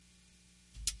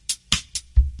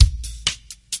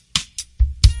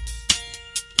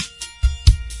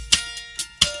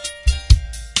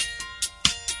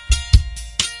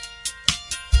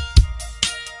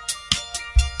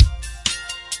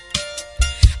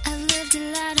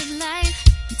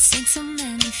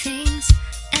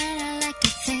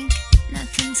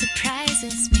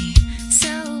is me. So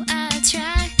I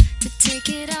try to take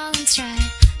it all in stride,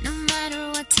 no matter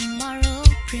what tomorrow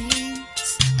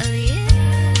brings. Oh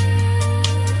yeah,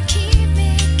 keep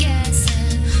me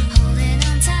guessing, holding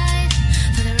on tight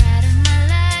for the ride of my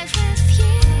life with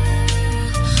you.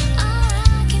 All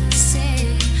I can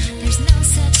say, there's no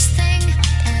such thing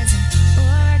as an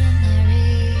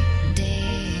ordinary day.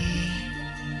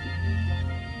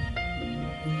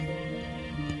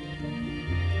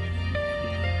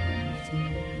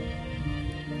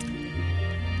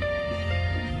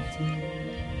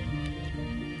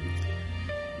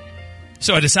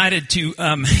 So I decided to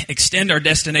extend our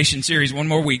destination series one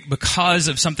more week because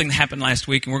of something that happened last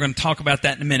week, and we're going to talk about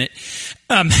that in a minute.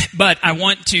 But I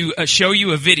want to show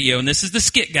you a video, and this is the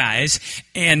Skit Guys,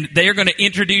 and they are going to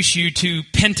introduce you to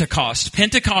Pentecost.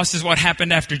 Pentecost is what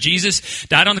happened after Jesus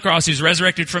died on the cross. He was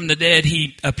resurrected from the dead.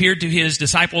 He appeared to his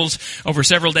disciples over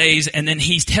several days, and then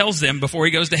he tells them before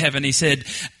he goes to heaven, he said,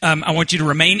 I want you to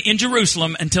remain in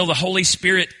Jerusalem until the Holy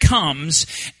Spirit comes,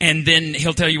 and then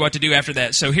he'll tell you what to do after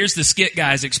that. So here's the Skit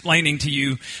Guys explaining to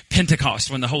you Pentecost,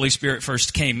 when the Holy Spirit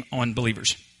first came on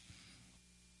believers.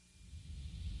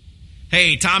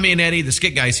 Hey, Tommy and Eddie, the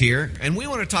Skit Guys here, and we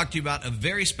want to talk to you about a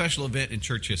very special event in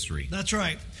church history. That's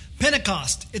right.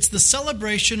 Pentecost. It's the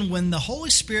celebration when the Holy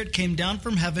Spirit came down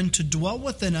from heaven to dwell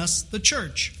within us, the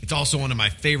church. It's also one of my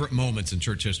favorite moments in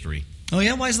church history. Oh,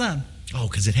 yeah? Why is that? Oh,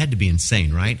 because it had to be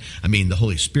insane, right? I mean, the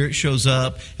Holy Spirit shows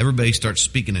up, everybody starts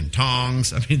speaking in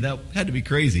tongues. I mean, that had to be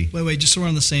crazy. Wait, just so we're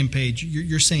on the same page.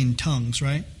 You're saying tongues,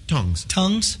 right? Tongues.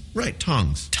 Tongues? Right,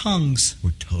 tongues. Tongues.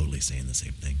 We're totally saying the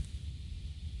same thing.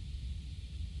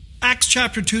 Acts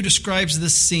chapter 2 describes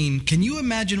this scene. Can you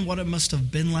imagine what it must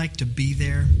have been like to be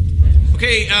there?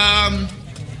 Okay,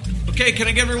 can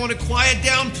I get everyone to quiet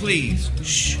down, please?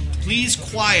 Shh, please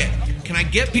quiet. Can I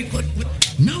get people...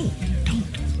 No, don't.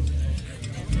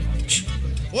 Shh.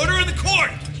 Order in the court!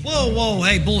 Whoa,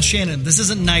 hey, Bull Shannon, this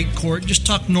isn't night court. Just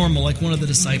talk normal like one of the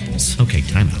disciples. Okay,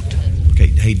 time out. Okay,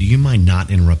 hey, do you mind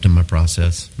not interrupting my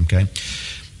process? Okay?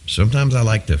 Sometimes I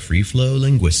like to free flow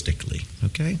linguistically,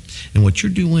 okay? And what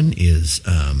you're doing is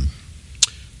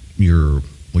you're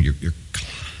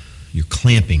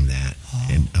clamping that,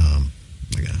 and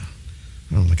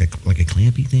like a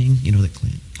clampy thing, you know, that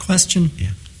clamp. Question: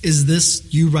 Yeah. Is this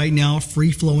you right now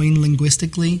free flowing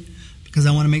linguistically? Because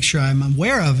I want to make sure I'm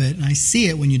aware of it and I see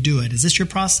it when you do it. Is this your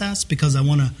process? Because I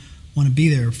want to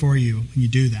be there for you when you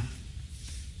do that.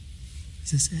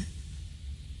 Is this it?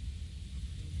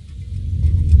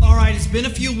 All right, it's been a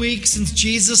few weeks since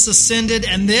Jesus ascended,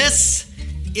 and this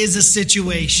is a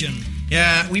situation.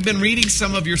 Yeah, we've been reading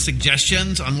some of your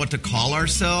suggestions on what to call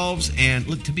ourselves, and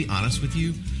look, to be honest with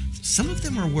you, some of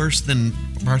them are worse than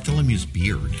Bartholomew's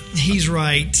beard. He's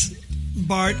right.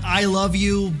 Bart, I love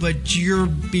you, but your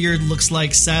beard looks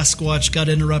like Sasquatch got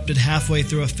interrupted halfway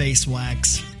through a face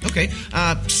wax. Okay,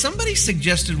 somebody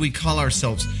suggested we call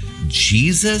ourselves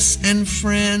Jesus and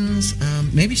Friends.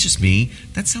 Maybe it's just me.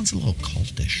 That sounds a little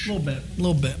cultish. A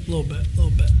little bit.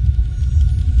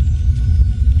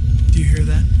 Do you hear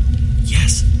that?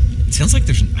 Yes. It sounds like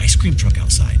there's an ice cream truck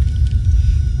outside.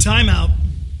 Time out.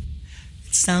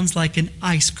 It sounds like an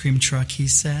ice cream truck, he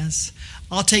says.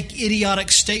 I'll take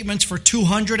idiotic statements for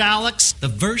 200, Alex. The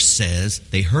verse says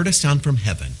they heard a sound from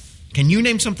heaven. Can you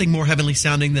name something more heavenly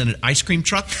sounding than an ice cream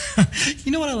truck?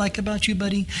 You know what I like about you,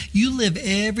 buddy? You live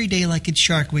every day like it's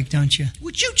Shark Week, don't you?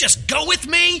 Would you just go with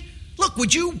me? Look,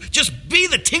 would you just be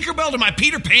the Tinkerbell to my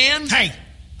Peter Pan? Hey,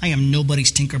 I am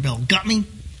nobody's Tinkerbell. Got me?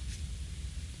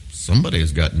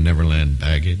 Somebody's got Neverland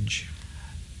baggage.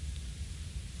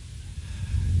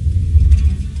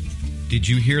 Did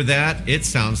you hear that? It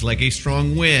sounds like a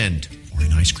strong wind. Or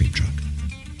an ice cream truck.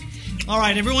 All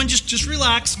right, everyone, just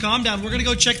relax. Calm down. We're going to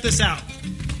go check this out.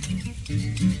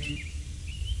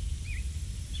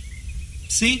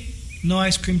 See? No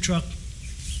ice cream truck.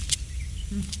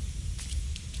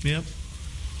 Yep.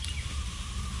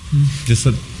 Just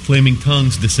flaming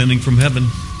tongues descending from heaven.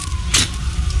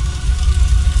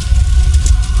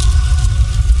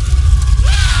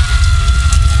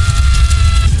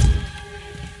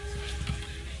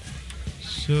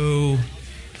 So,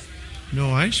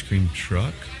 no ice cream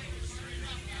truck.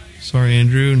 Sorry,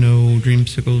 Andrew, no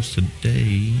dreamsicles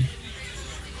today.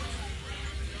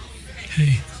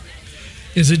 Hey,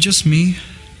 is it just me?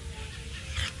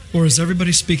 Or is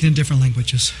everybody speaking in different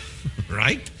languages?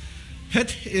 Right?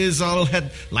 Het is al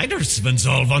het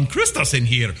leiderswensal van Christus in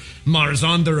hier. Maar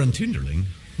zonder een tinderling.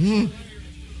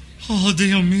 Oh,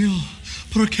 Dio mio.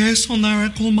 ¿Por qué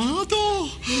sonar colmado?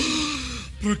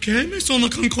 ¿Por qué me sono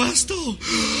conquesto?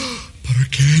 ¿Por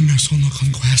qué me sono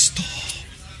conquesto?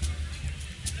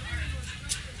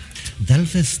 tal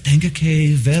vez tenga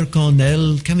que ver con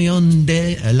el camión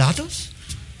de helados?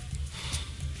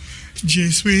 Je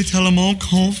suis tellement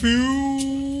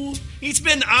confus. Ich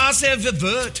bin sehr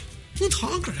verwirrt und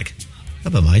hungrig,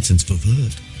 aber meistens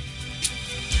verwirrt.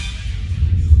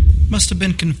 Must have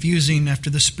been confusing after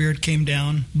the Spirit came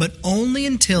down, but only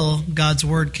until God's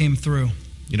Word came through.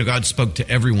 You know, God spoke to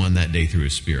everyone that day through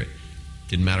His Spirit.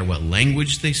 Didn't matter what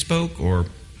language they spoke or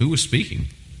who was speaking.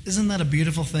 Isn't that a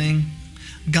beautiful thing?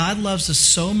 God loves us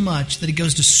so much that He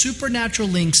goes to supernatural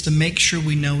lengths to make sure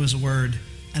we know His Word.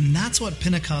 And that's what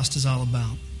Pentecost is all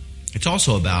about. It's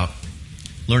also about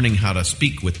learning how to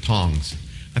speak with tongues.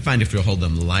 I find if you hold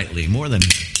them lightly, more than...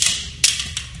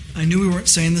 I knew we weren't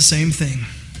saying the same thing.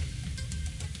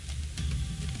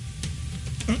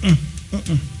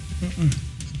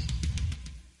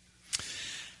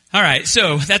 All right,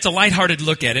 so that's a lighthearted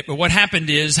look at it, but what happened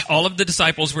is all of the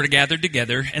disciples were gathered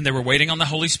together, and they were waiting on the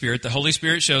Holy Spirit. The Holy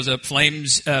Spirit shows up,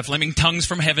 flaming tongues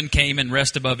from heaven came and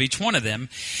rest above each one of them.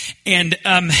 And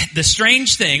the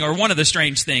strange thing, or one of the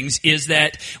strange things, is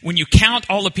that when you count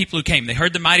all the people who came, they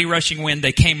heard the mighty rushing wind,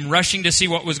 they came rushing to see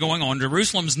what was going on.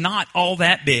 Jerusalem's not all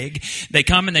that big. They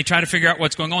come and they try to figure out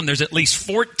what's going on. There's at least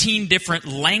 14 different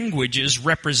languages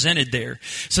represented there.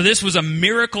 So this was a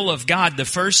miracle of God, the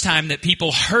first time that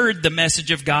people heard the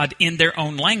message of God in their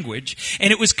own language.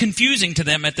 And it was confusing to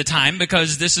them at the time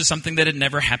because this is something that had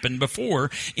never happened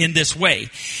before in this way.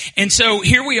 And so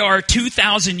here we are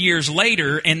 2,000 years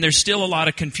later, and there's still a lot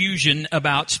of confusion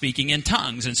about speaking in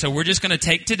tongues. And so we're just going to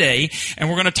take today and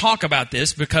we're going to talk about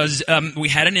this because we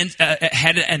had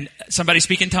somebody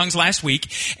speak in tongues last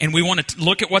week, and we want to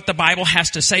look at what the Bible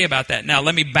has to say about that. Now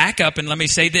let me back up and let me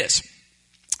say this.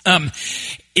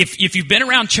 If you've been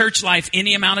around church life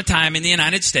any amount of time in the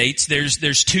United States,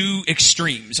 there's two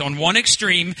extremes. On one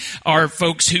extreme are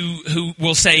folks who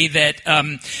will say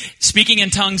that speaking in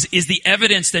tongues is the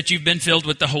evidence that you've been filled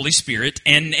with the Holy Spirit.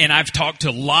 And I've talked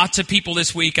to lots of people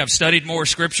this week. I've studied more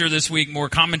scripture this week, more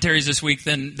commentaries this week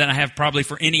than I have probably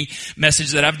for any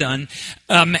message that I've done.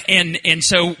 And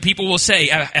so people will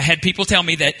say, I had people tell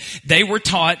me that they were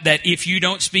taught that if you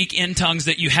don't speak in tongues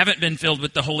that you haven't been filled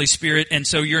with the Holy Spirit, and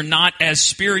so you're not as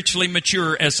spiritually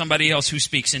mature as somebody else who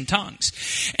speaks in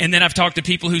tongues. And then I've talked to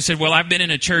people who said, well, I've been in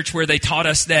a church where they taught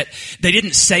us that they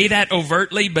didn't say that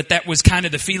overtly, but that was kind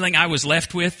of the feeling I was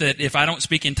left with, that if I don't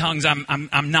speak in tongues,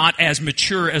 I'm not as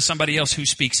mature as somebody else who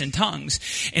speaks in tongues.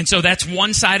 And so that's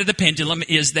one side of the pendulum,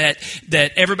 is that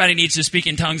everybody needs to speak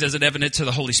in tongues as an evidence of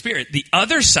the Holy Spirit. The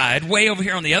other side, way over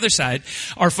here on the other side,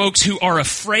 are folks who are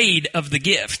afraid of the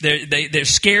gift. They're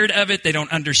scared of it. They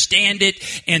don't understand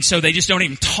it. And so they just don't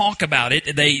even talk about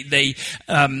it. They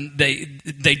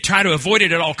try to avoid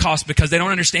it at all costs because they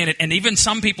don't understand it. And even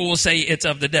some people will say it's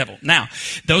of the devil. Now,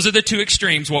 those are the two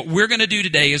extremes. What we're going to do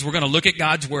today is we're going to look at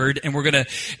God's Word, and we're going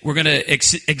to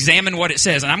examine what it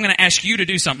says. And I'm going to ask you to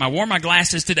do something. I wore my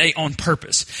glasses today on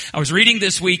purpose. I was reading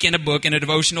this week in a book, in a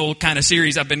devotional kind of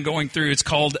series I've been going through. It's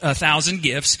called 1,000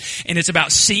 Gifts, and it's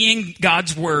about seeing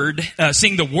God's Word,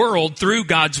 seeing the world through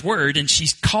God's Word. And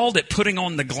she's called it putting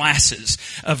on the glasses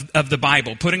of the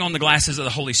Bible, putting on the glasses of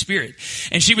the Holy Spirit.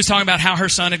 And she was talking about how her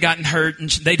son had gotten hurt, and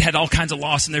they'd had all kinds of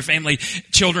loss in their family,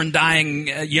 children dying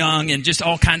young, and just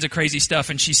all kinds of crazy stuff.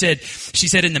 And she said,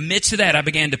 in the midst of that, I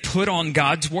began to put on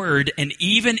God's Word, and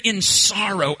even in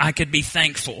sorrow, I could be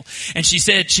thankful. And she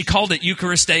said, she called it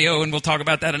Eucharisteo, and we'll talk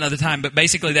about that another time, but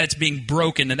basically that's being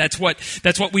broken, and that's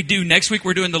what we do. Next week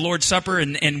we're doing the Lord's Supper,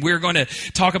 and we're going to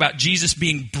talk about Jesus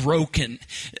being broken.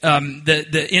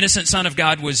 The innocent Son of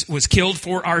God was killed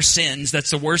for our sins.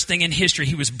 That's the worst thing in history.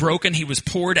 He was broken. He was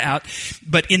poured out.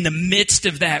 But in the midst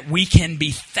of that, we can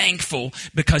be thankful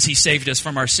because He saved us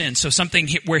from our sins. So something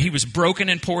where He was broken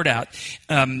and poured out,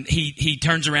 He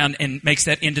turns around and makes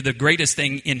that into the greatest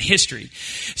thing in history.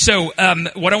 So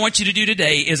what I want you to do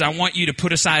today is I want you to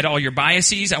put aside all your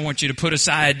biases. I want you to put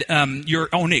aside your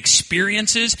own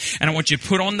experiences. And I want you to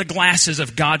put on the glasses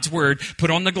of God's Word, put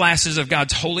on the glasses of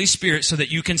God's Holy Spirit so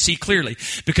that you can see clearly.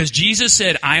 Because Jesus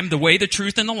said, I am the way, the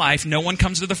truth, and the life. No one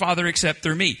comes to the Father except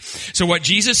through me. So what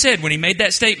Jesus said when He made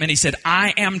that statement, He said,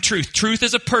 I am truth. Truth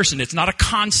is a person. It's not a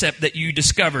concept that you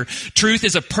discover. Truth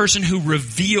is a person who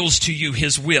reveals to you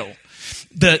His will.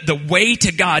 The way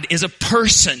to God is a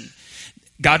person.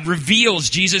 God reveals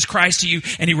Jesus Christ to you,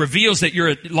 and He reveals that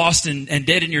you're lost and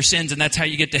dead in your sins, and that's how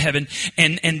you get to heaven.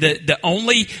 And the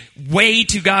only way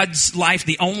to God's life,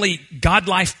 the only God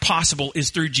life possible is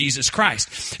through Jesus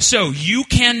Christ. So you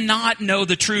cannot know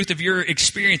the truth of your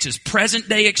experiences, present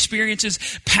day experiences,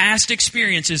 past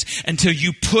experiences, until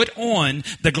you put on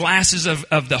the glasses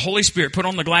of the Holy Spirit, put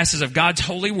on the glasses of God's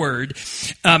holy word.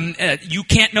 You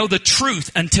can't know the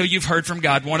truth until you've heard from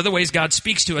God. One of the ways God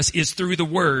speaks to us is through the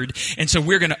word. And so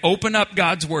we're going to open up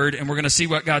God's word, and we're going to see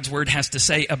what God's word has to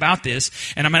say about this.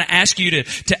 And I'm going to ask you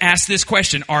to ask this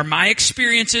question: are my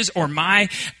experiences or my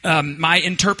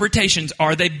interpretations,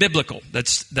 are they biblical?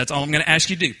 That's all I'm going to ask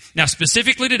you to do. Now,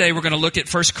 specifically today, we're going to look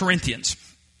at 1 Corinthians.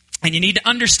 And you need to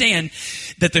understand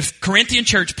that the Corinthian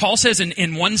church, Paul says in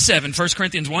 1:7, 1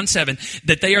 Corinthians 1:7,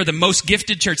 that they are the most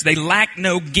gifted church. They lack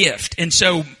no gift. And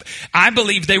so I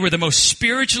believe they were the most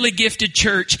spiritually gifted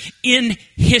church in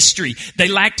history. They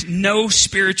lacked no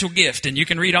spiritual gift. And you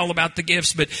can read all about the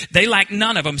gifts, but they lacked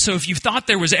none of them. So if you thought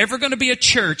there was ever going to be a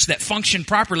church that functioned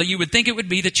properly, you would think it would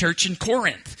be the church in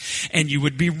Corinth. And you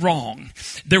would be wrong.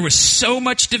 There was so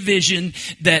much division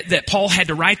that Paul had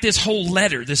to write this whole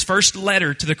letter, this first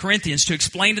letter to the Corinthians, to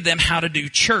explain to them how to do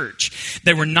church.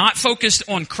 They were not focused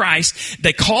on Christ.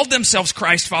 They called themselves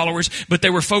Christ followers, but they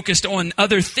were focused on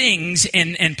other things,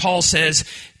 and Paul says,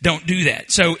 don't do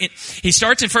that. So he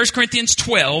starts in 1 Corinthians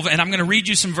 12, and I'm going to read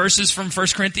you some verses from 1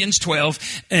 Corinthians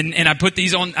 12, and I put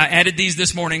these on, I added these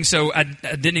this morning, so I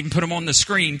didn't even put them on the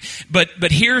screen. But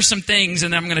here are some things,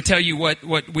 and I'm going to tell you what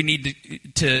we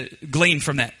need to glean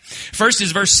from that. First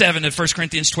is verse 7 of 1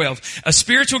 Corinthians 12. A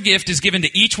spiritual gift is given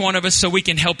to each one of us so we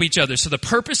can help each other. So the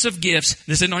purpose of gifts,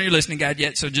 this isn't on your listening guide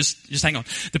yet, so just hang on.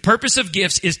 The purpose of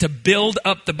gifts is to build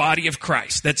up the body of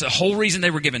Christ. That's the whole reason they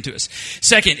were given to us.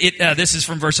 Second, this is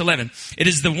from verse 11. It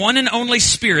is the one and only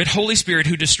Spirit, Holy Spirit,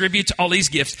 who distributes all these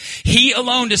gifts. He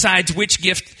alone decides which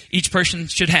gift each person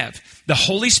should have. The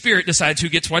Holy Spirit decides who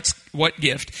gets what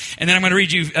gift. And then I'm going to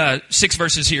read you 6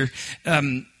 verses here,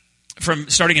 from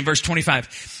starting in verse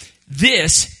 25.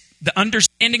 The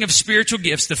understanding of spiritual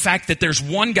gifts, the fact that there's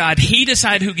one God, He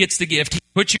decides who gets the gift, He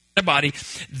puts you in a body.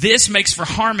 This makes for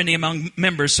harmony among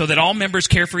members so that all members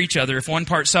care for each other. If one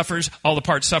part suffers, all the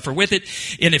parts suffer with it.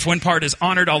 And if one part is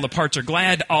honored, all the parts are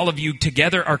glad. All of you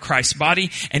together are Christ's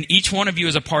body, and each one of you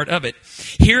is a part of it.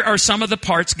 Here are some of the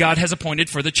parts God has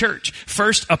appointed for the church.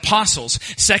 First, apostles.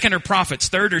 Second are prophets.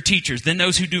 Third are teachers. Then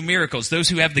those who do miracles. Those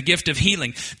who have the gift of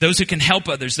healing. Those who can help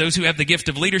others. Those who have the gift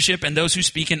of leadership. And those who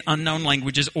speak in unknown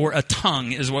languages, or a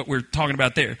tongue is what we're talking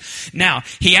about there. Now,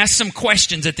 he asks some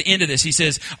questions at the end of this. He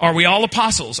says, are we all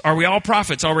apostles? Are we all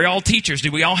prophets? Are we all teachers?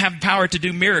 Do we all have power to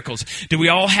do miracles? Do we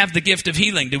all have the gift of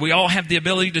healing? Do we all have the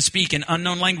ability to speak in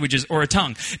unknown languages or a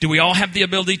tongue? Do we all have the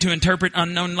ability to interpret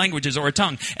unknown languages or a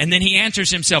tongue? And then he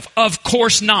answers himself, of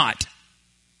course not.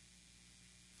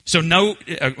 So no,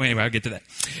 anyway, I'll get to that.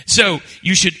 So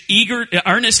you should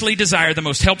earnestly desire the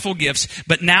most helpful gifts,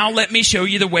 but now let me show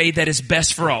you the way that is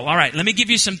best for all. All right, let me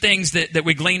give you some things that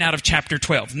we glean out of chapter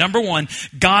 12. Number 1,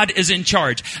 God is in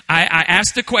charge. I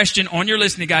asked the question on your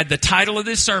listening guide. The title of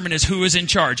this sermon is Who is in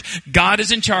Charge? God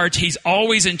is in charge. He's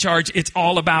always in charge. It's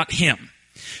all about Him.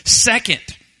 Second,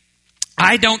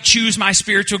 I don't choose my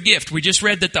spiritual gift. We just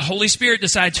read that the Holy Spirit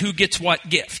decides who gets what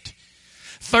gift.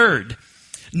 Third,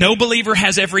 no believer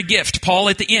has every gift. Paul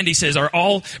at the end, he says, are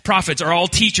all prophets, are all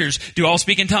teachers, do all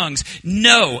speak in tongues?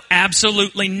 No,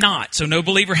 absolutely not. So no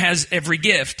believer has every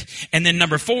gift. And then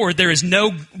number 4, there is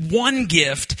no one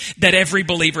gift that every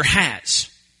believer has.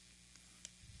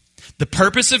 The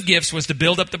purpose of gifts was to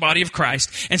build up the body of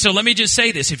Christ. And so let me just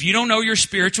say this. If you don't know your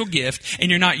spiritual gift and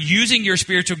you're not using your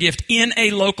spiritual gift in a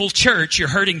local church, you're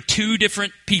hurting 2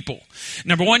 different people.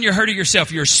 Number 1, you're hurting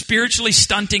yourself. You're spiritually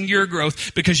stunting your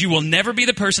growth because you will never be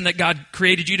the person that God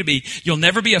created you to be. You'll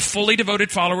never be a fully devoted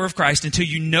follower of Christ until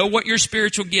you know what your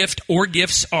spiritual gift or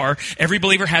gifts are. Every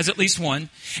believer has at least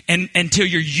one. And until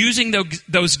you're using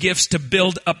those gifts to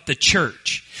build up the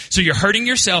church. So you're hurting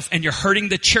yourself and you're hurting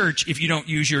the church if you don't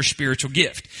use your spiritual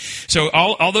gift. So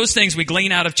all those things we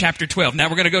glean out of chapter 12. Now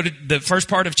we're going to go to the first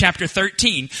part of chapter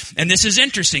 13. And this is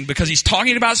interesting because he's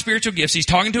talking about spiritual gifts. He's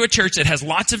talking to a church that has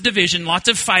lots of division, lots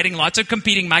of fighting, lots of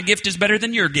competing. My gift is better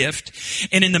than your gift.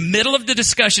 And in the middle of the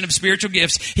discussion of spiritual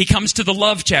gifts, he comes to the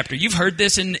love chapter. You've heard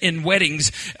this in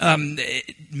weddings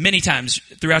many times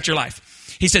throughout your life.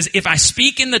 He says, if I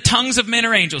speak in the tongues of men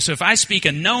or angels, so if I speak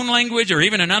a known language or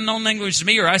even an unknown language to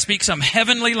me, or I speak some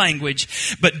heavenly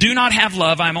language, but do not have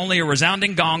love, I'm only a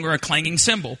resounding gong or a clanging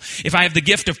cymbal. If I have the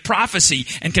gift of prophecy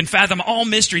and can fathom all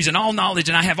mysteries and all knowledge,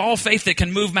 and I have all faith that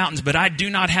can move mountains, but I do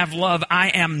not have love, I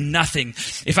am nothing.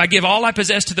 If I give all I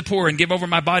possess to the poor and give over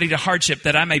my body to hardship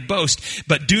that I may boast,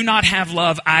 but do not have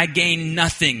love, I gain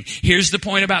nothing. Here's the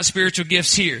point about spiritual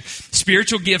gifts here.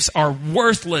 Spiritual gifts are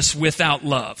worthless without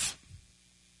love.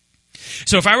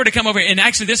 So if I were to come over, and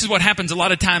actually this is what happens a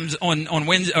lot of times on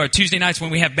Wednesday or Tuesday nights when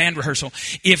we have band rehearsal.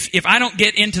 If I don't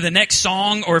get into the next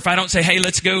song, or if I don't say, hey,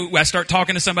 let's go, I start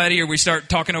talking to somebody, or we start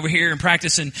talking over here and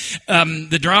practicing,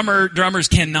 the drummers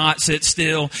cannot sit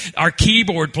still. Our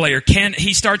keyboard player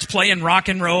he starts playing rock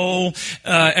and roll,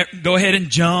 go ahead and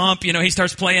jump, he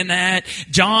starts playing that.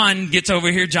 John gets over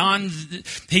here,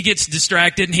 he gets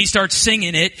distracted and he starts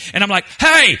singing it, and I'm like,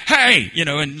 hey,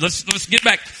 and let's get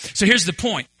back. So here's the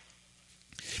point.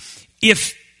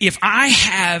 If I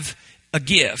have a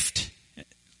gift,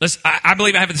 I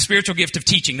believe I have the spiritual gift of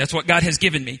teaching. That's what God has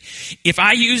given me. If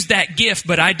I use that gift,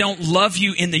 but I don't love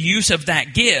you in the use of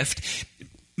that gift,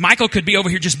 Michael could be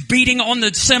over here just beating on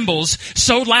the cymbals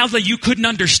so loudly you couldn't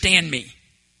understand me.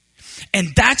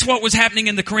 And that's what was happening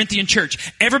in the Corinthian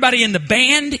church. Everybody in the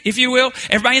band, if you will,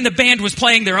 everybody in the band was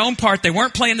playing their own part. They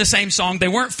weren't playing the same song. They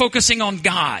weren't focusing on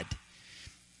God.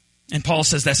 And Paul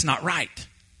says that's not right.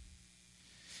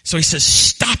 So he says,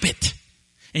 stop it.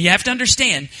 And you have to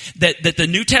understand that the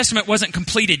New Testament wasn't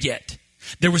completed yet.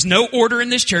 There was no order in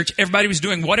this church. Everybody was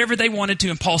doing whatever they wanted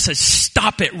to. And Paul says,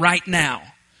 stop it right now.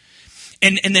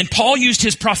 And then Paul used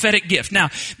his prophetic gift. Now,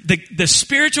 the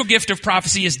spiritual gift of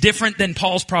prophecy is different than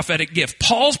Paul's prophetic gift.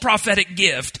 Paul's prophetic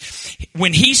gift,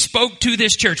 when he spoke to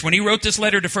this church, when he wrote this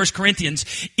letter to 1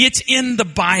 Corinthians, it's in the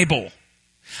Bible.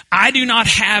 I do not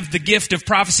have the gift of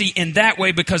prophecy in that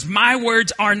way because my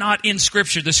words are not in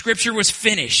Scripture. The Scripture was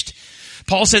finished.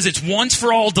 Paul says it's once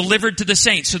for all delivered to the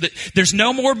saints, so that there's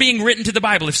no more being written to the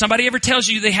Bible. If somebody ever tells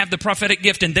you they have the prophetic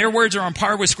gift and their words are on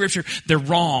par with Scripture, they're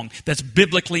wrong. That's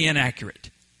biblically inaccurate.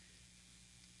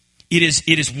 It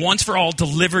is once for all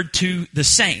delivered to the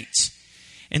saints.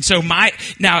 And so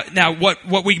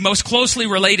what we most closely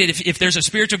related, if there's a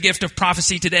spiritual gift of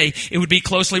prophecy today, it would be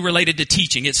closely related to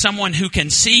teaching. It's someone who can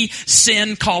see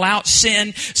sin, call out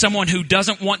sin, someone who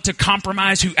doesn't want to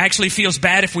compromise, who actually feels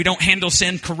bad if we don't handle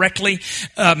sin correctly.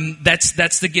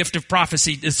 That's the gift of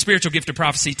prophecy, the spiritual gift of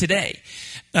prophecy today.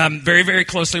 Very, very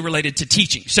closely related to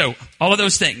teaching. So all of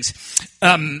those things.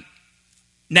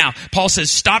 Now, Paul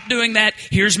says, stop doing that.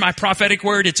 Here's my prophetic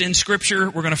word. It's in Scripture.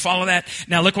 We're going to follow that.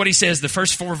 Now, look what he says, the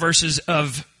first 4 verses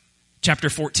of chapter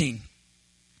 14.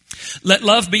 Let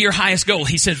love be your highest goal.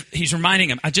 He said, he's reminding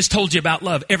him, I just told you about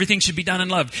love. Everything should be done in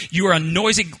love. You are a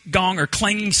noisy gong or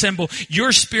clanging cymbal.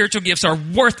 Your spiritual gifts are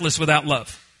worthless without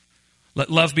love. Let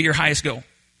love be your highest goal.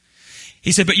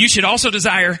 He said, but you should also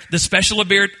desire the special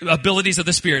abilities of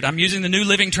the Spirit. I'm using the New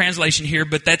Living Translation here,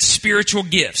 but that's spiritual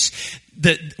gifts.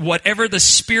 Whatever the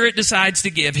Spirit decides to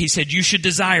give, he said, you should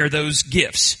desire those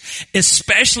gifts,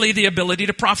 especially the ability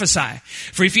to prophesy.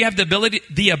 For if you have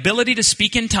the ability to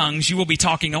speak in tongues, you will be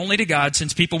talking only to God,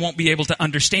 since people won't be able to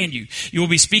understand you. You will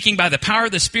be speaking by the power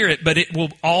of the Spirit, but it will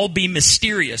all be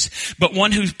mysterious. But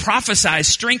one who prophesies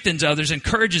strengthens others,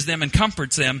 encourages them, and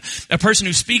comforts them. A person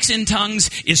who speaks in tongues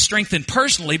is strengthened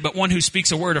personally, but one who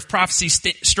speaks a word of prophecy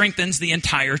strengthens the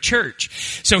entire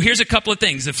church. So here's a couple of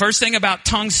things. The first thing about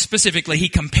tongues specifically, he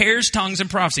compares tongues and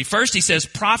prophecy. First, he says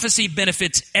prophecy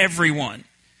benefits everyone.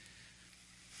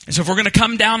 And so if we're going to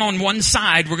come down on one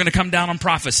side, we're going to come down on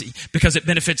prophecy because it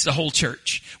benefits the whole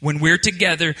church. When we're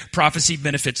together, prophecy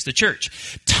benefits the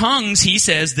church. Tongues, he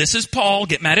says, this is Paul.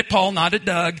 Get mad at Paul, not at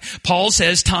Doug. Paul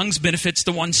says tongues benefits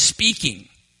the one speaking.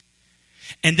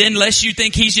 And then, lest you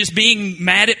think he's just being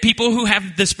mad at people who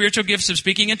have the spiritual gifts of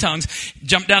speaking in tongues,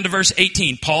 jump down to verse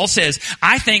 18. Paul says,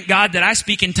 I thank God that I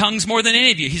speak in tongues more than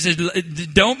any of you. He says,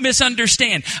 don't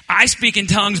misunderstand. I speak in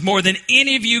tongues more than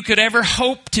any of you could ever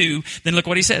hope to. Then look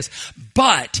what he says.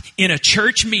 But in a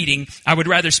church meeting, I would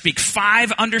rather speak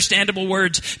 5 understandable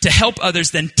words to help others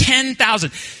than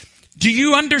 10,000. Do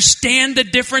you understand the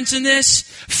difference in this?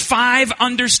 5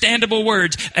 understandable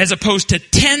words as opposed to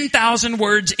 10,000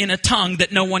 words in a tongue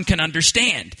that no one can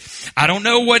understand. I don't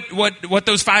know what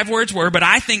those 5 words were, but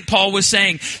I think Paul was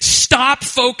saying, stop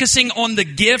focusing on the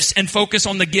gifts and focus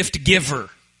on the gift giver.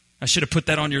 I should have put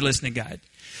that on your listening guide.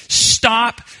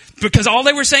 Stop, because all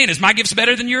they were saying is, my gift's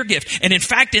better than your gift. And in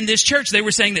fact, in this church, they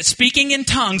were saying that speaking in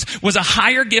tongues was a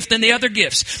higher gift than the other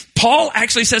gifts. Paul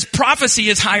actually says prophecy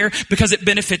is higher because it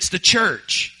benefits the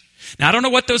church. Now, I don't know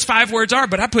what those 5 words are,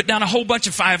 but I put down a whole bunch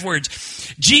of 5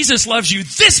 words. Jesus loves you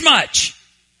this much.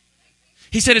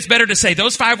 He said it's better to say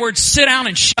those 5 words, sit down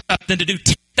and shut up, than to do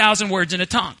 10,000 words in a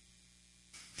tongue.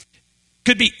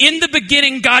 Could be, in the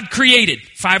beginning, God created.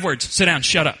 5 words, sit down,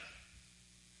 shut up.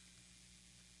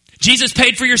 Jesus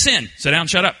paid for your sin. Sit down,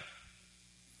 shut up.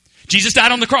 Jesus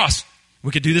died on the cross.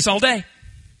 We could do this all day.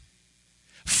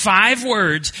 5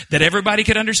 words that everybody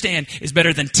could understand is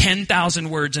better than 10,000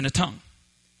 words in a tongue.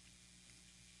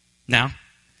 Now,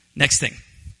 next thing.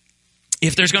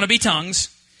 If there's going to be tongues,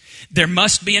 there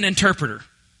must be an interpreter.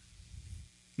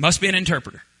 Must be an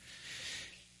interpreter.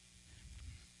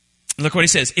 Look what he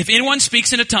says. If anyone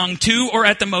speaks in a tongue, 2 or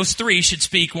at the most 3 should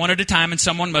speak one at a time, and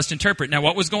someone must interpret. Now,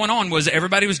 what was going on was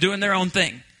everybody was doing their own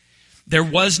thing. There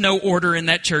was no order in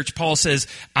that church. Paul says,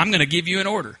 I'm going to give you an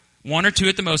order. 1 or 2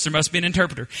 at the most, there must be an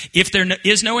interpreter. If there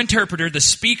is no interpreter, the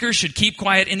speaker should keep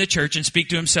quiet in the church and speak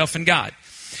to himself and God.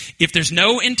 If there's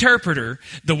no interpreter,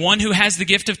 the one who has the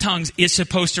gift of tongues is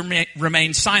supposed to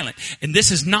remain silent. And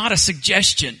this is not a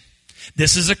suggestion.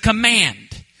 This is a command.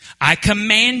 I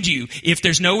command you, if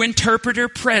there's no interpreter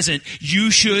present,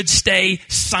 you should stay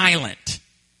silent.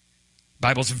 The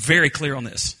Bible's very clear on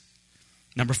this.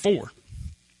 Number 4,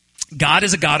 God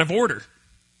is a God of order.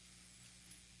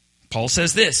 Paul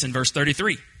says this in verse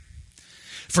 33.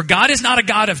 For God is not a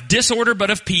God of disorder, but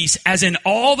of peace, as in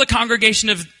all the congregation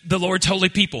of the Lord's holy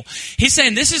people. He's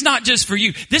saying this is not just for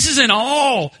you. This is in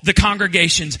all the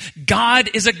congregations. God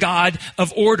is a God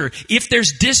of order. If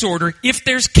there's disorder, if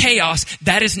there's chaos,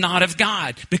 that is not of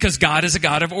God, because God is a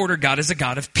God of order. God is a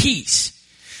God of peace.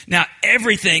 Now,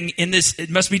 everything in this, it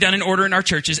must be done in order in our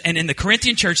churches, and in the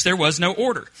Corinthian church, there was no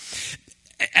order.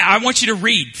 I want you to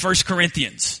read 1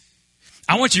 Corinthians.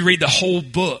 I want you to read the whole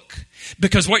book.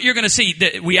 Because what you're going to see,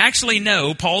 that we actually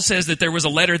know, Paul says that there was a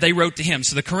letter they wrote to him.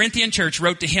 So the Corinthian church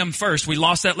wrote to him first. We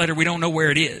lost that letter. We don't know where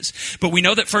it is. But we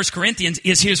know that 1 Corinthians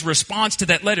is his response to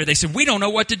that letter. They said, we don't know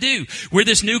what to do. We're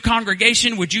this new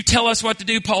congregation. Would you tell us what to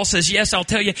do? Paul says, yes, I'll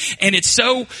tell you. And it's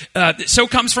so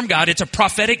comes from God. It's a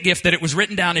prophetic gift that it was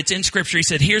written down. It's in Scripture. He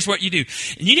said, here's what you do.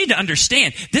 And you need to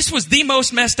understand, this was the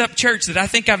most messed up church that I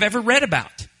think I've ever read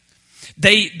about.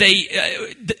 We're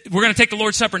going to take the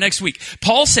Lord's Supper next week.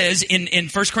 Paul says in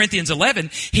 1 Corinthians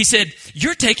 11, he said,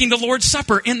 you're taking the Lord's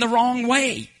Supper in the wrong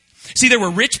way. See, there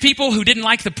were rich people who didn't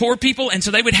like the poor people, and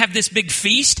so they would have this big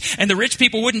feast, and the rich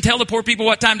people wouldn't tell the poor people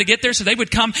what time to get there, so they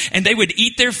would come and they would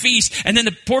eat their feast, and then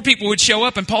the poor people would show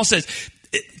up, and Paul says,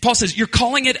 you're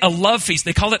calling it a love feast.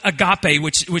 They call it agape,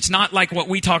 which not like what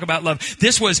we talk about love.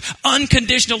 This was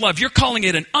unconditional love. You're calling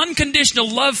it an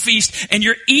unconditional love feast, and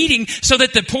you're eating so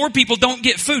that the poor people don't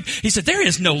get food. He said, there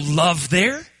is no love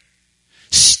there.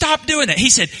 Stop doing that. He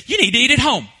said, you need to eat at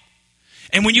home.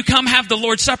 And when you come have the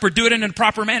Lord's Supper, do it in a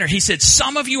proper manner. He said,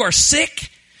 some of you are sick.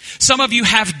 Some of you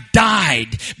have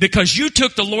died because you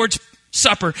took the Lord's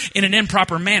Supper in an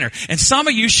improper manner. And some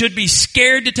of you should be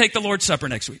scared to take the Lord's Supper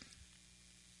next week.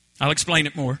 I'll explain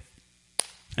it more.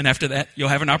 And after that, you'll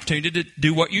have an opportunity to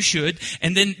do what you should.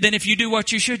 And then if you do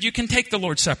what you should, you can take the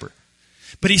Lord's Supper.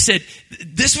 But he said,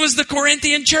 this was the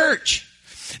Corinthian church.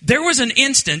 There was an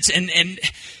instance, and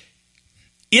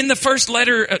in the first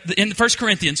letter, in the 1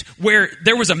 Corinthians, where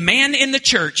there was a man in the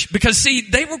church, because see,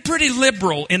 they were pretty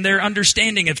liberal in their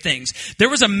understanding of things. There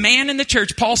was a man in the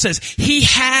church, Paul says, he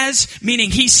has, meaning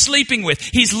he's sleeping with,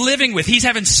 he's living with, he's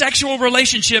having sexual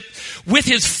relationship with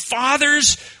his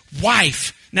father's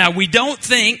wife. Now, we don't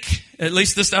think, at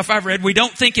least the stuff I've read, we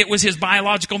don't think it was his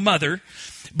biological mother,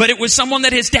 but it was someone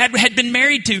that his dad had been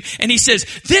married to. And he says,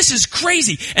 this is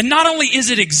crazy. And not only is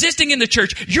it existing in the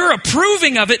church, you're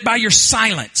approving of it by your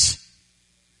silence.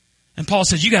 And Paul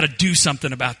says, you got to do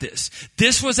something about this.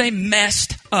 This was a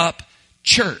messed up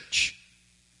church.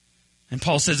 And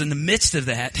Paul says, in the midst of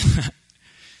that,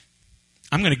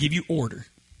 I'm going to give you order.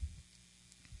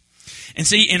 And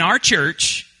see, in our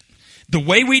church, the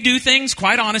way we do things,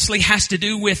 quite honestly, has to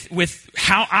do with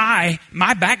how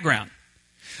my background.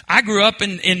 I grew up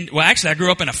I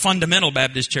grew up in a fundamental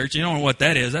Baptist church. You don't know what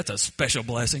that is. That's a special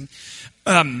blessing.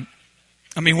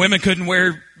 Women couldn't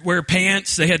wear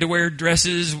pants. They had to wear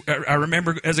dresses. I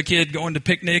remember as a kid going to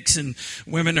picnics and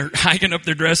women are hiking up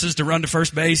their dresses to run to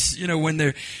first base,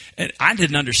 and I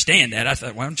didn't understand that. I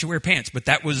thought, why don't you wear pants? But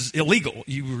that was illegal.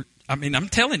 I'm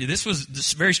telling you, this was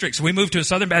very strict. So we moved to a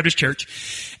Southern Baptist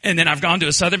church, and then I've gone to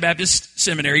a Southern Baptist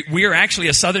seminary. We are actually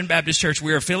a Southern Baptist church.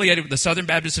 We are affiliated with the Southern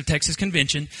Baptist of Texas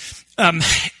Convention.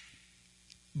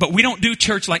 But we don't do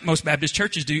church like most Baptist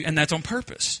churches do, and that's on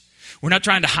purpose. We're not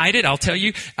trying to hide it. I'll tell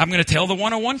you, I'm going to tell the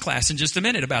 101 class in just a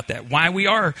minute about that. Why we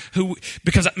are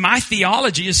because my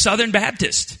theology is Southern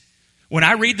Baptist. When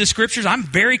I read the scriptures, I'm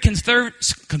very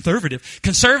conservative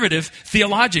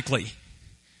theologically.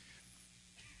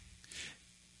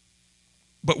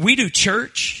 But we do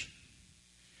church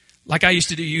like I used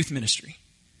to do youth ministry.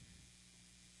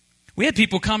 We had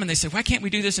people come and they said, why can't we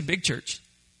do this in big church?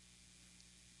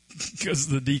 Because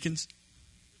of the deacons.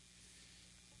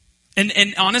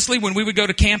 And honestly, when we would go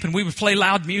to camp and we would play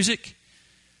loud music,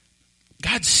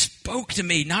 God spoke to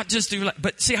me, not just through,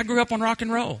 but see, I grew up on rock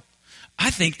and roll. I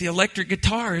think the electric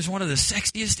guitar is one of the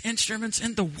sexiest instruments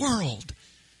in the world.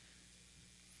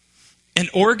 And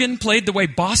organ played the way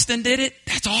Boston did it,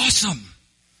 that's awesome.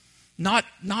 Not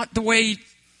the way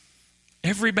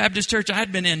every Baptist church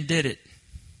I'd been in did it.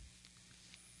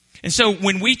 And so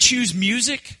when we choose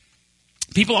music,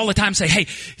 people all the time say, hey,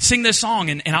 sing this song,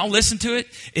 and I'll listen to it.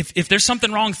 If there's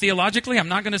something wrong theologically, I'm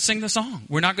not going to sing the song.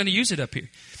 We're not going to use it up here.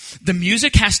 The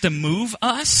music has to move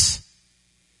us,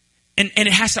 and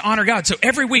it has to honor God. So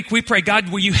every week we pray, God,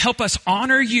 will you help us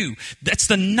honor you? That's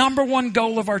the number one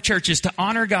goal of our church, is to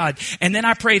honor God. And then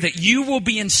I pray that you will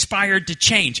be inspired to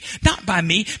change. Not by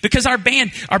me, because our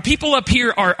people up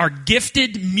here are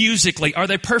gifted musically. Are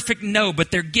they perfect? No, but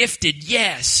they're gifted,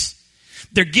 yes.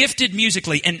 They're gifted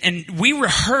musically, and we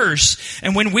rehearse,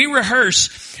 and when we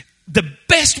rehearse, the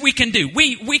best we can do,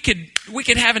 we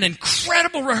could have an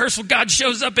incredible rehearsal. God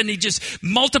shows up and he just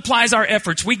multiplies our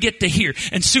efforts. We get to hear,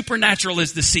 and supernatural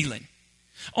is the ceiling.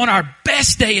 On our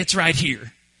best day, it's right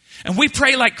here. And we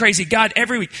pray like crazy, God,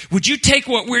 every week, would you take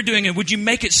what we're doing and would you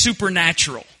make it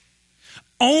supernatural?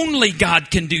 Only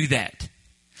God can do that.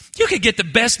 You could get the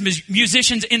best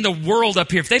musicians in the world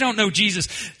up here. If they don't know Jesus,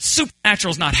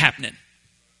 supernatural's not happening.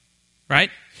 Right?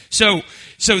 So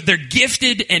they're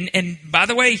gifted, and by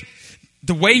the way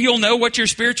you'll know what your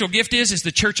spiritual gift is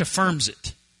the church affirms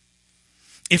it.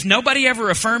 If nobody ever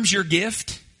affirms your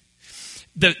gift,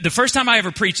 the first time I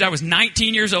ever preached, I was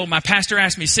 19 years old. My pastor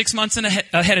asked me 6 months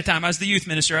ahead of time. I was the youth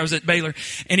minister. I was at Baylor,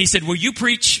 and he said, will you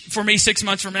preach for me 6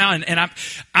 months from now? And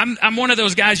I'm one of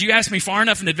those guys, you ask me far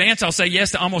enough in advance, I'll say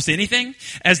yes to almost anything.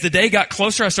 As the day got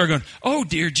closer, I started going, oh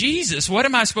dear Jesus, what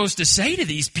am I supposed to say to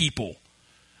these people?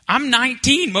 I'm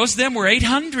 19. Most of them were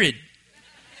 800.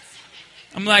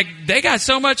 I'm like, they got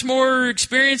so much more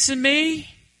experience than me.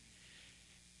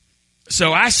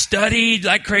 So I studied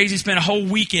like crazy, spent a whole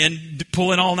weekend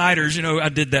pulling all-nighters. You know, I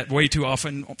did that way too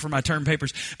often for my term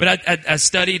papers. But I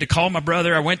studied, I called my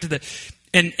brother. I went to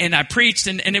and I preached,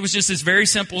 and it was just this very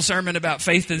simple sermon about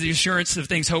faith as the assurance of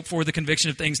things hoped for, the conviction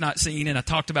of things not seen. And I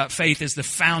talked about faith as the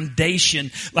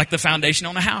foundation, like the foundation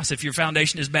on a house. If your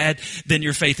foundation is bad, then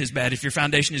your faith is bad. If your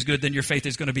foundation is good, then your faith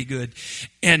is going to be good.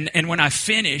 And when I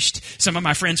finished, some of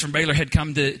my friends from Baylor had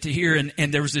come to hear,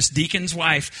 and there was this deacon's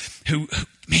wife who,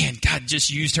 man, God just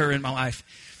used her in my life.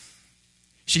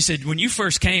 She said, when you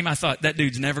first came, I thought, that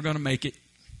dude's never going to make it.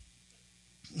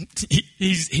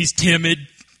 He's timid.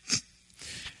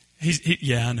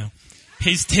 Yeah, I know.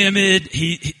 He's timid.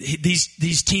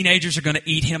 These teenagers are going to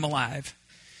eat him alive.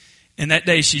 And that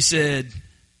day she said,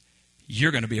 you're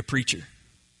going to be a preacher.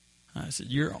 I said,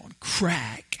 you're on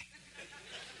crack.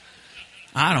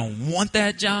 I don't want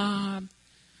that job.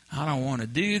 I don't want to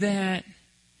do that.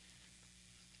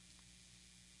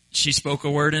 She spoke a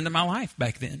word into my life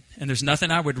back then. And there's nothing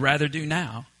I would rather do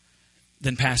now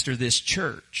than pastor this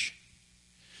church.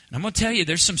 And I'm going to tell you,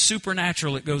 there's some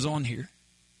supernatural that goes on here.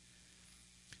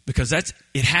 Because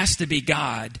it has to be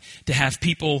God to have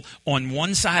people on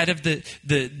one side of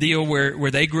the deal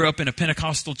where they grew up in a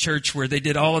Pentecostal church where they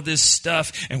did all of this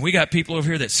stuff, and we got people over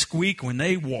here that squeak when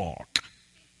they walk.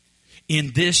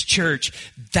 In this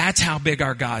church, that's how big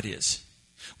our God is.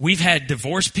 We've had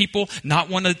divorced people not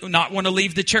want to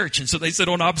leave the church, and so they sit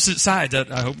on opposite sides.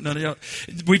 I hope none of y'all.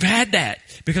 We've had that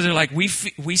because they're like, we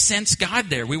sense God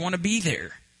there. We want to be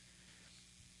there.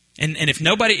 And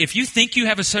if you think you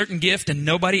have a certain gift and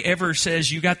nobody ever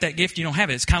says you got that gift, you don't have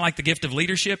it. It's kind of like the gift of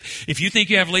leadership. If you think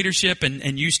you have leadership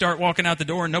and you start walking out the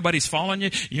door and nobody's following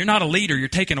you, you're not a leader. You're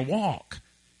taking a walk.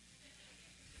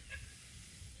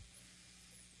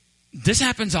 This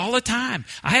happens all the time.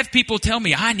 I have people tell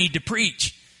me I need to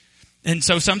preach. And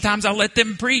so sometimes I'll let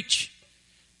them preach.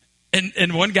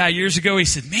 And one guy years ago, he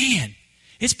said, man,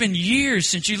 it's been years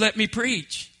since you let me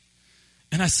preach.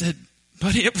 And I said,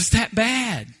 buddy, it was that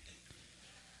bad.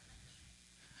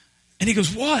 And he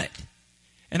goes, what?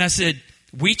 And I said,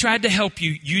 we tried to help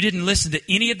you. You didn't listen to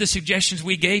any of the suggestions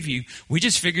we gave you. We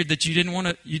just figured that you didn't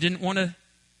want to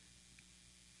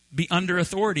be under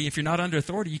authority. If you're not under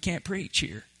authority, you can't preach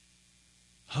here.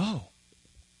 Oh,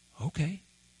 okay.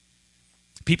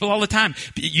 People all the time.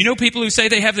 You know people who say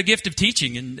they have the gift of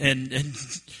teaching and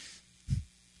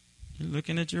you're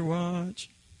looking at your watch.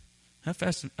 How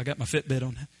fast? I got my Fitbit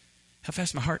on. How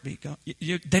fast my heartbeat going?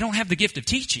 They don't have the gift of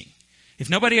teaching. If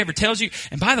nobody ever tells you,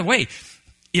 and by the way,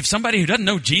 If somebody who doesn't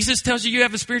know Jesus tells you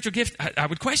have a spiritual gift, I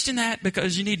would question that,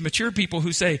 because you need mature people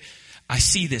who say, I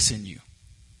see this in you.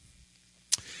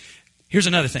 Here's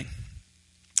another thing.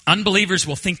 Unbelievers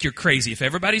will think you're crazy. If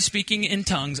everybody's speaking in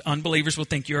tongues, unbelievers will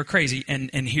think you're crazy.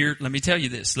 And here, let me tell you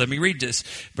this. Let me read this.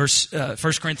 1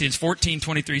 Corinthians 14,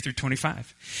 23 through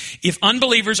 25. If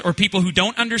unbelievers or people who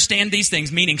don't understand these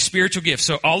things, meaning spiritual gifts,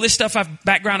 so all this stuff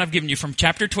background I've given you from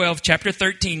chapter 12, chapter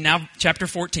 13, now chapter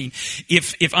 14.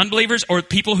 If unbelievers or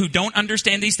people who don't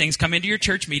understand these things come into your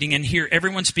church meeting and hear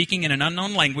everyone speaking in an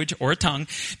unknown language or a tongue,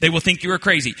 they will think you are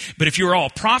crazy. But if you're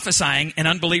all prophesying and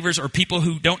unbelievers or people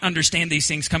who don't understand these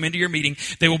things come into your meeting,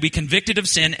 they will be convicted of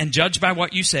sin and judged by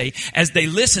what you say. As they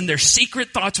listen, their secret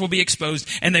thoughts will be exposed,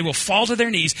 and they will fall to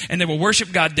their knees and they will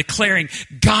worship God, declaring,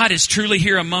 God is truly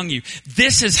here among you.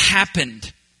 This has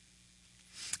happened.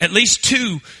 At least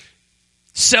 2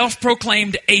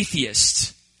 self-proclaimed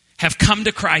atheists have come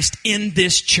to Christ in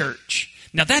this church.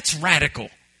 Now that's radical.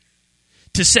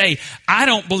 To say, I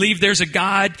don't believe there's a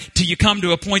God, till you come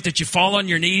to a point that you fall on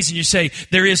your knees and you say,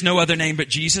 there is no other name but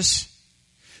Jesus.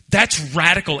 That's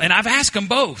radical. And I've asked them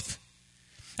both.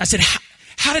 I said,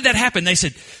 how did that happen? They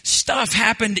said, stuff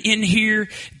happened in here.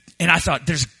 And I thought,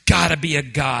 there's got to be a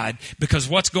God, because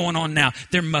what's going on now?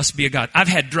 There must be a God. I've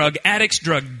had drug addicts,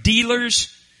 drug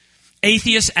dealers,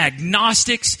 atheists,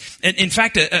 agnostics. And in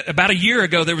fact, about a year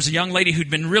ago, there was a young lady who'd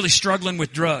been really struggling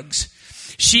with drugs.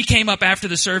 She came up after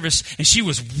the service and she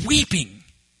was weeping.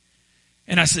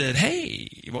 And I said, hey,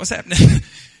 what's happening?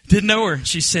 Didn't know her.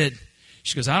 She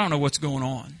goes, I don't know what's going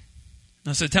on. And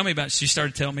I said, tell me about it. She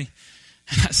started telling me.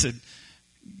 And I said,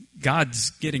 God's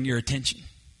getting your attention.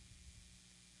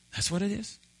 That's what it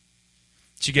is.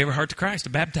 She gave her heart to Christ.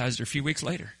 I baptized her a few weeks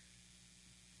later.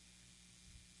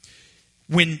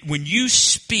 When you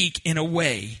speak in a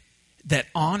way that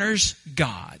honors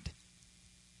God,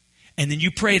 and then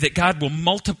you pray that God will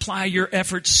multiply your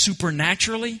efforts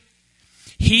supernaturally,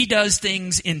 He does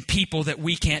things in people that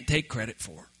we can't take credit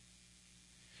for.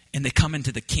 And they come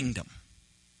into the kingdom.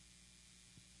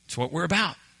 It's what we're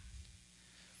about.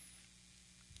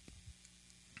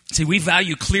 See, we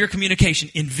value clear communication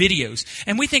in videos.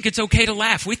 And we think it's okay to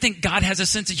laugh. We think God has a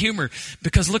sense of humor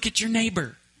because look at your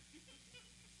neighbor.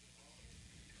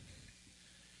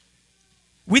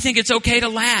 We think it's okay to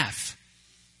laugh.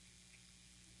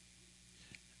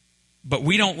 But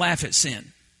we don't laugh at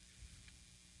sin.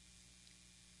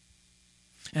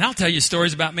 And I'll tell you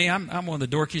stories about me. I'm one of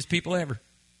the dorkiest people ever.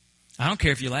 I don't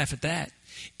care if you laugh at that.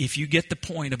 If you get the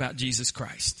point about Jesus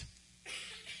Christ.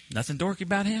 Nothing dorky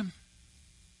about Him.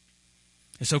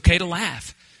 It's okay to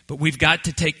laugh, but we've got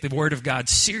to take the Word of God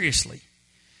seriously.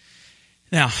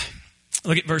 Now,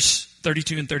 look at verse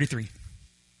 32 and 33.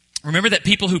 Remember that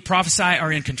people who prophesy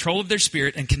are in control of their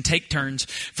spirit and can take turns,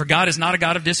 for God is not a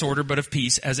God of disorder, but of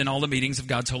peace, as in all the meetings of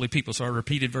God's holy people. So I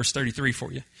repeated verse 33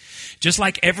 for you. Just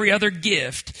like every other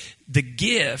gift,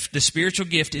 the spiritual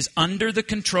gift, is under the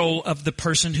control of the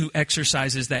person who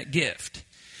exercises that gift.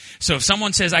 So if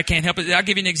someone says, I can't help it, I'll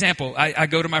give you an example. I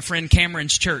go to my friend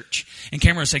Cameron's church, and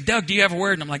Cameron will say, Doug, do you have a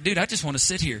word? And I'm like, dude, I just want to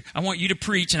sit here. I want you to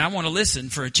preach, and I want to listen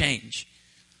for a change.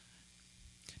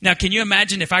 Now, can you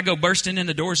imagine if I go bursting in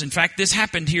the doors? In fact, this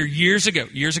happened here years ago.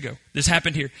 This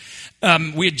happened here.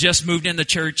 We had just moved in the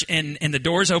church, and the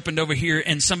doors opened over here,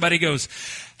 and somebody goes,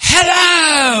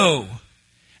 hello!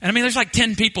 And I mean, there's like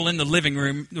 10 people in the living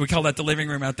room. We call that the living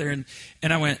room out there. And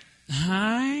I went,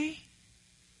 hi?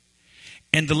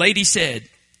 And the lady said,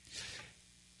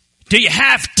 do you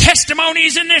have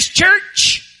testimonies in this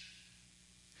church?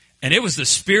 And it was the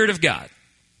Spirit of God.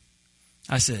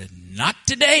 I said, not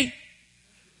today.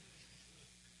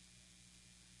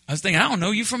 I was thinking, I don't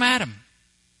know you from Adam.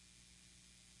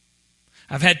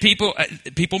 I've had people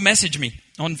message me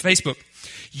on Facebook.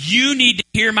 You need to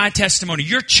hear my testimony.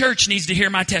 Your church needs to hear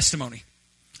my testimony.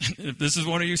 If this is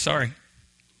one of you, sorry.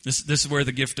 This is where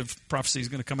the gift of prophecy is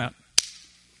going to come out.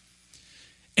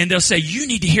 And they'll say, you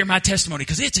need to hear my testimony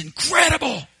because it's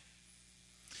incredible. And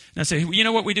I say, well, you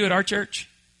know what we do at our church?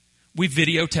 We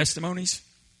video testimonies.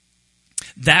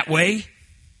 That way,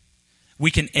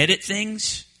 we can edit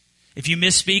things. If you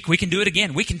misspeak, we can do it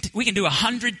again. We can do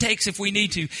 100 takes if we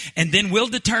need to. And then we'll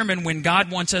determine when God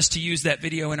wants us to use that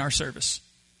video in our service.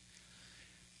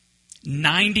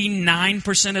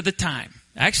 99% of the time.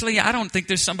 Actually, I don't think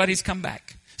there's somebody who's come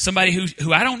back. Somebody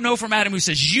who I don't know from Adam who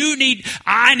says,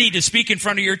 I need to speak in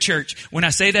front of your church. When I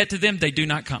say that to them, they do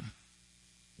not come.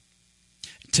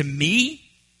 To me,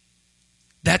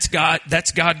 that's God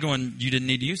going, you didn't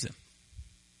need to use them.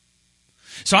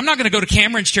 So I'm not going to go to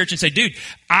Cameron's church and say, dude,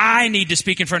 I need to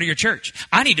speak in front of your church.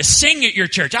 I need to sing at your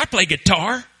church. I play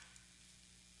guitar.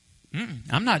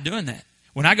 I'm not doing that.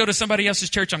 When I go to somebody else's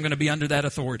church, I'm going to be under that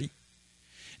authority.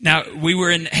 Now, we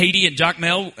were in Haiti at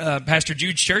Jacmel, Pastor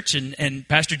Jude's church, and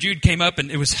Pastor Jude came up,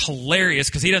 and it was hilarious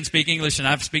because he doesn't speak English, and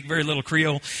I speak very little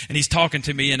Creole, and he's talking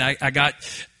to me, and I got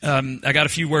a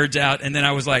few words out, and then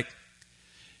I was like,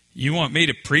 "You want me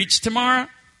to preach tomorrow?"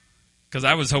 Because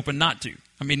I was hoping not to.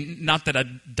 I mean, not that I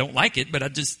don't like it, but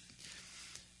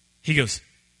he goes,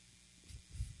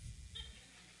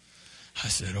 I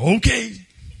said, "Okay."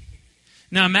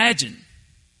 Now imagine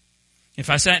if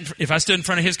I stood in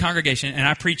front of his congregation and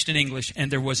I preached in English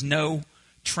and there was no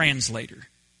translator.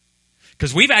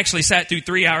 Because we've actually sat through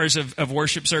 3 hours of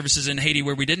worship services in Haiti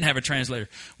where we didn't have a translator.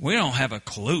 We don't have a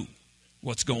clue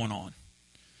what's going on.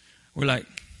 We're like,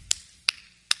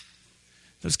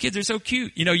 those kids are so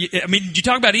cute. You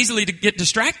talk about easily to get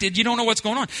distracted. You don't know what's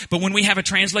going on. But when we have a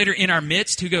translator in our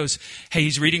midst who goes, "Hey,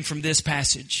 he's reading from this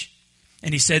passage,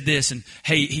 and he said this, and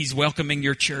hey, he's welcoming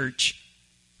your church,"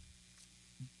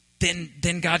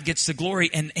 then God gets the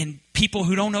glory, and people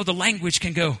who don't know the language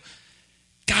can go,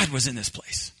 "God was in this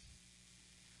place."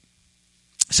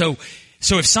 So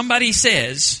if somebody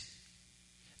says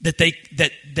that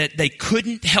they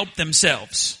couldn't help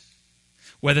themselves,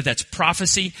 whether that's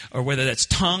prophecy or whether that's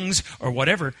tongues or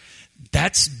whatever,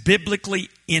 that's biblically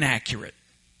inaccurate.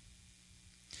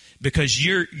 Because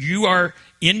you are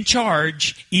in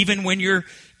charge even when you're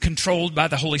controlled by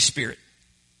the Holy Spirit.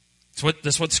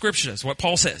 That's what the Scripture says, what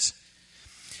Paul says.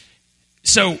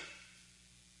 So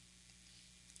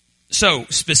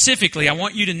specifically, I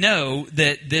want you to know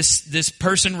that this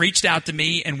person reached out to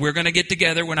me, and we're going to get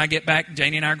together when I get back.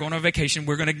 Janie and I are going on vacation.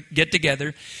 We're going to get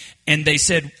together. And they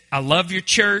said, "I love your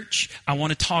church. I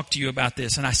want to talk to you about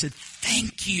this." And I said,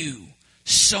 "Thank you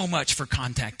so much for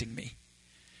contacting me."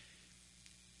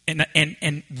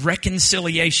 And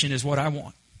reconciliation is what I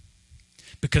want,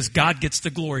 because God gets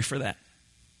the glory for that.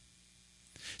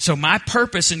 So my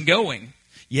purpose in going,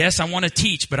 yes, I want to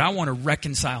teach, but I want to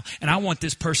reconcile, and I want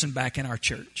this person back in our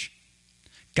church.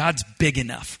 God's big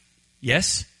enough.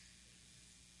 Yes?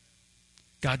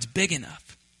 God's big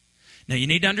enough. Now you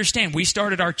need to understand, we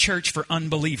started our church for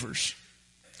unbelievers.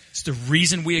 It's the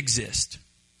reason we exist.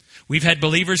 We've had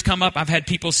believers come up. I've had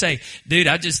people say, "Dude,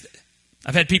 I've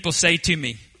had people say to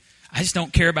me, I just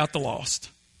don't care about the lost."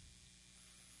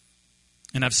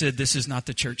 And I've said, "This is not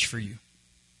the church for you.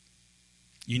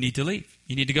 You need to leave.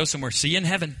 You need to go somewhere. See you in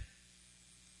heaven."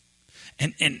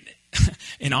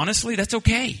 And honestly, that's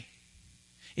okay.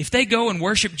 If they go and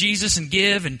worship Jesus and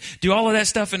give and do all of that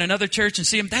stuff in another church and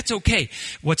see him, that's okay.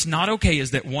 What's not okay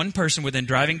is that one person within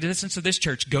driving distance of this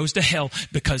church goes to hell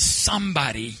because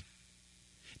somebody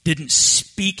didn't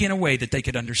speak in a way that they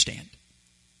could understand.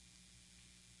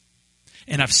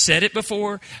 And I've said it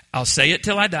before. I'll say it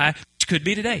till I die, which could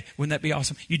be today. Wouldn't that be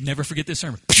awesome? You'd never forget this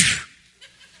sermon.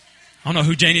 I don't know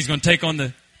who Janie's going to take on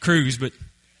the cruise, but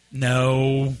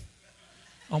no.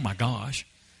 Oh my gosh.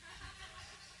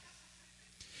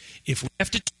 If we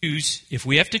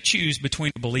have to choose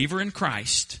between a believer in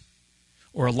Christ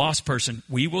or a lost person,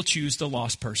 we will choose the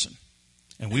lost person.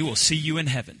 And we will see you in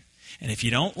heaven. And if you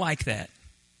don't like that,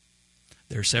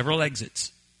 there are several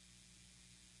exits.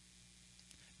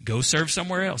 Go serve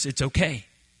somewhere else. It's okay.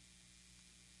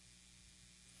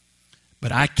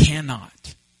 But I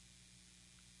cannot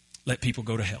let people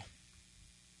go to hell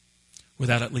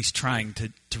without at least trying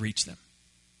to reach them.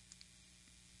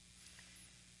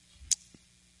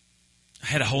 I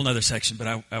had a whole other section, but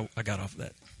I got off of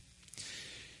that.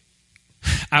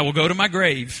 I will go to my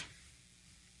grave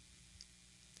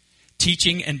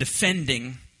teaching and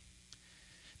defending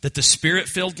that the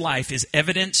Spirit-filled life is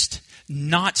evidenced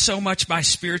not so much by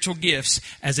spiritual gifts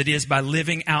as it is by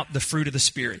living out the fruit of the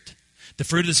Spirit. The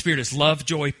fruit of the Spirit is love,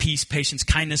 joy, peace, patience,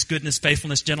 kindness, goodness,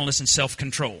 faithfulness, gentleness, and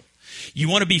self-control. You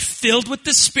want to be filled with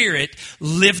the Spirit,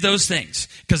 live those things.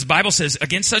 Because the Bible says,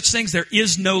 against such things there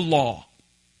is no law.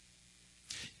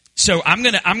 So I'm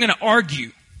going to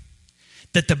argue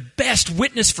that the best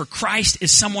witness for Christ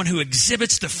is someone who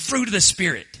exhibits the fruit of the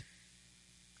Spirit.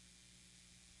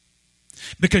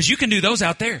 Because you can do those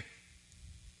out there.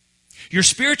 Your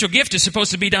spiritual gift is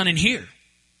supposed to be done in here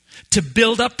to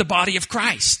build up the body of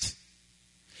Christ.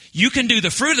 You can do the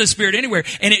fruit of the Spirit anywhere,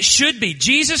 and it should be.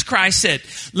 Jesus Christ said,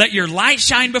 "Let your light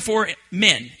shine before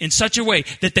men in such a way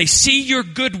that they see your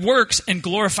good works and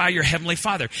glorify your heavenly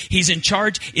Father." He's in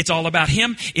charge. It's all about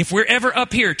Him. If we're ever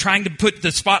up here trying to put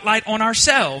the spotlight on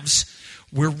ourselves,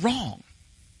 we're wrong.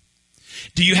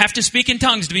 Do you have to speak in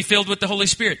tongues to be filled with the Holy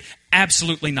Spirit?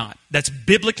 Absolutely not. That's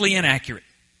biblically inaccurate.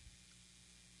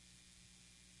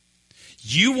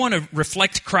 You want to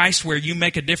reflect Christ where you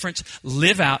make a difference?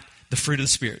 Live out the fruit of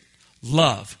the Spirit.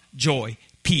 Love, joy,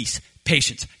 peace,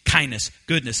 patience, kindness,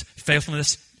 goodness,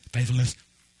 faithfulness.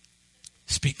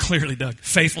 Speak clearly, Doug.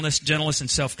 Faithfulness, gentleness, and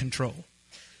self-control.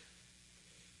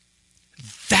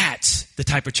 That's the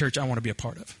type of church I want to be a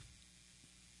part of.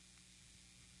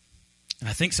 And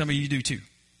I think some of you do too.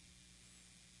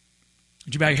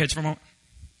 Would you bow your heads for a moment?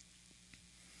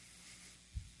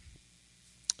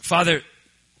 Father,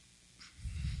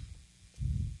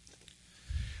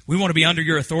 we want to be under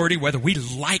your authority whether we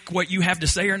like what you have to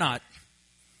say or not,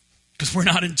 because we're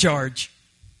not in charge.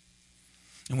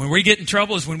 And when we get in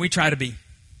trouble is when we try to be.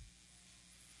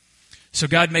 So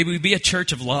God, may we be a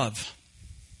church of love.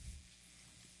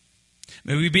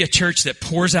 May we be a church that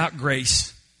pours out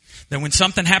grace. That when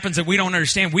something happens that we don't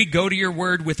understand, we go to your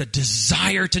word with a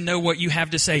desire to know what you have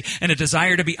to say and a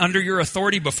desire to be under your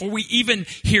authority before we even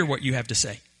hear what you have to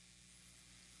say.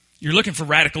 You're looking for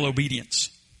radical obedience.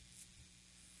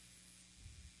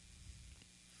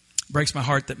 It breaks my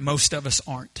heart that most of us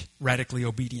aren't radically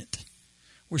obedient.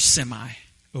 We're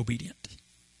semi-obedient.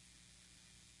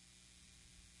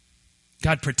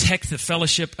 God, protect the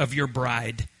fellowship of your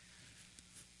bride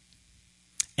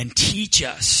and teach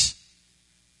us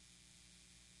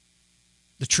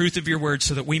the truth of your word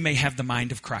so that we may have the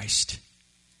mind of Christ.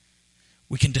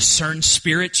 We can discern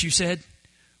spirits, you said.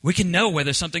 We can know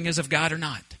whether something is of God or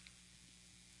not.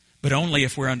 But only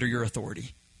if we're under your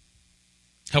authority.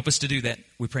 Help us to do that,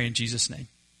 we pray in Jesus' name.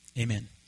 Amen.